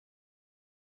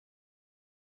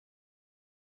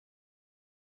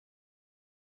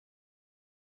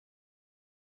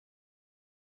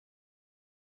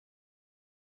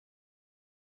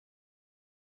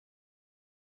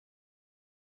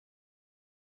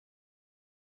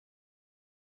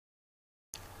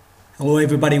Hello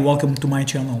everybody, welcome to my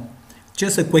channel.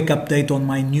 Just a quick update on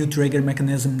my new trigger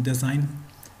mechanism design.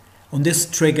 On this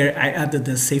trigger I added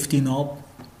a safety knob.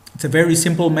 It's a very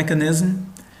simple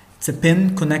mechanism. It's a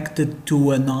pin connected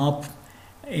to a knob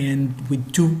and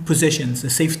with two positions, the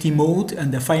safety mode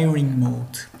and the firing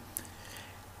mode.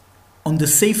 On the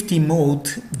safety mode,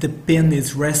 the pin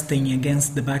is resting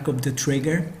against the back of the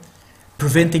trigger,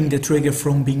 preventing the trigger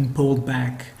from being pulled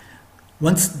back.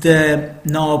 Once the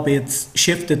knob is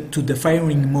shifted to the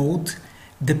firing mode,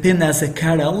 the pin has a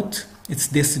cutout. It's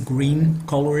this green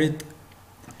colored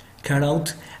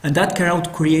cutout, and that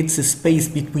cutout creates a space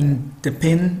between the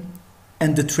pin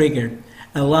and the trigger,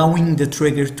 allowing the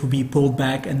trigger to be pulled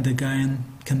back and the gun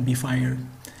can be fired.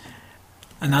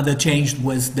 Another change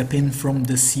was the pin from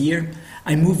the sear.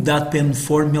 I moved that pin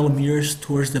 4 millimeters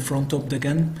towards the front of the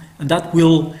gun, and that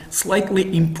will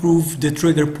slightly improve the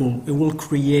trigger pull. It will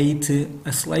create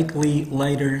a slightly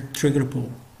lighter trigger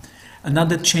pull.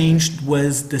 Another change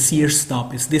was the sear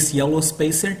stop. It's this yellow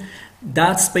spacer.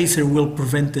 That spacer will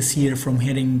prevent the sear from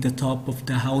hitting the top of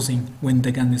the housing when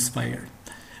the gun is fired.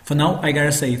 For now, I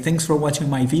gotta say thanks for watching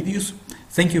my videos.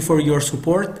 Thank you for your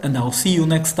support, and I'll see you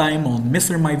next time on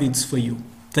Mr. My Vids for You.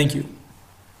 Thank you.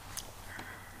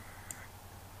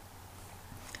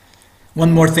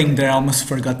 One more thing that I almost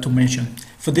forgot to mention.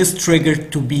 For this trigger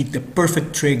to be the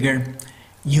perfect trigger,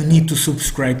 you need to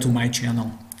subscribe to my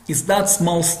channel. It's that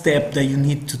small step that you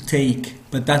need to take,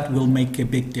 but that will make a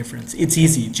big difference. It's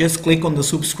easy. Just click on the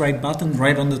subscribe button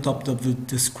right on the top of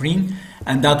the screen,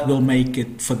 and that will make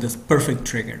it for the perfect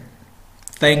trigger.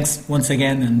 Thanks once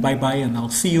again, and bye-bye, and I'll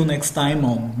see you next time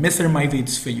on Mr. My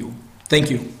Vids for You. Thank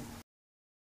you.